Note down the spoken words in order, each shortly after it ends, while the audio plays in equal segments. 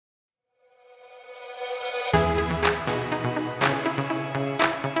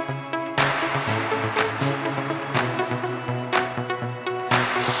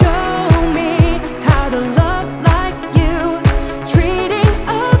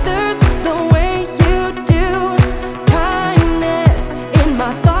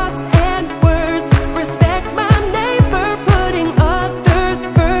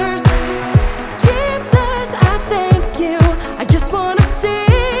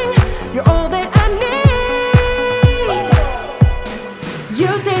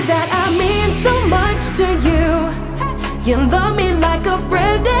You love me like a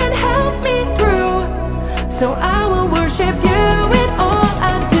friend and help me through. So I will worship you in all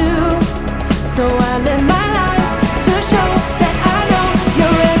I do. So I live my life to show that I know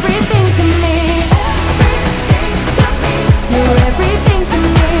you're everything to me. You're everything to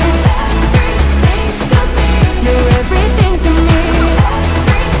me. You're everything to me.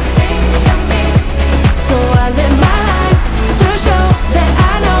 So I live my life to show that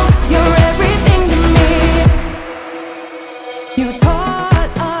I know you're everything to me. You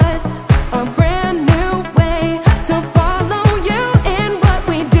taught us a brand new way to follow you in what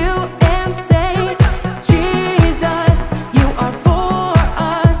we do and say. Jesus, you are for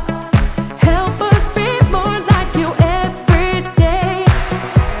us. Help us be more like you every day.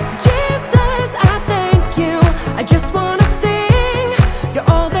 Jesus, I thank you. I just wanna sing. You're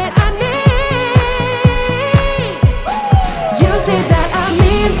all that I need. You say that I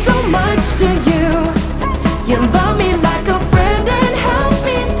mean so much to you. You love me like a friend and help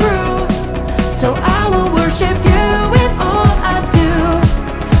me through. So I will worship you in all I do.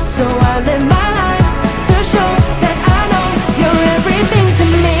 So I live my life to show that I know you're everything to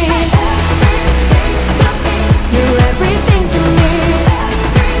me. You're everything to me.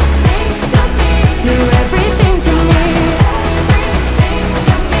 You're everything to me.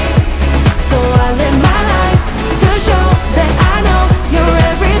 So I live my life to show that I know you're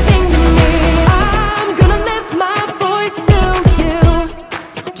everything to me. I'm gonna lift my voice to you.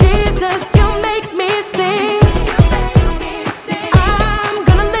 Jesus, you make me sing. I'm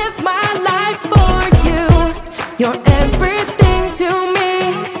gonna live my life for you. You're everything to me.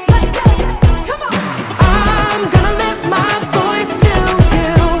 I'm gonna lift my voice to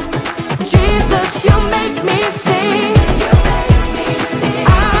you. Jesus, you make me sing.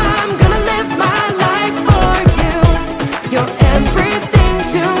 I'm gonna live my life for you. You're everything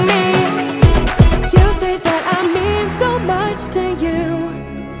to me. You say that I mean so much to you.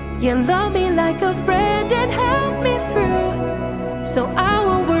 You love me like a friend and help me through. So I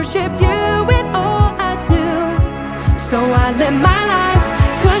will worship you in all I do. So I live my life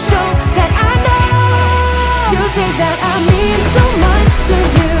to show that I know. You say that I mean so much to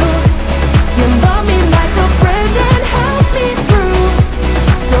you.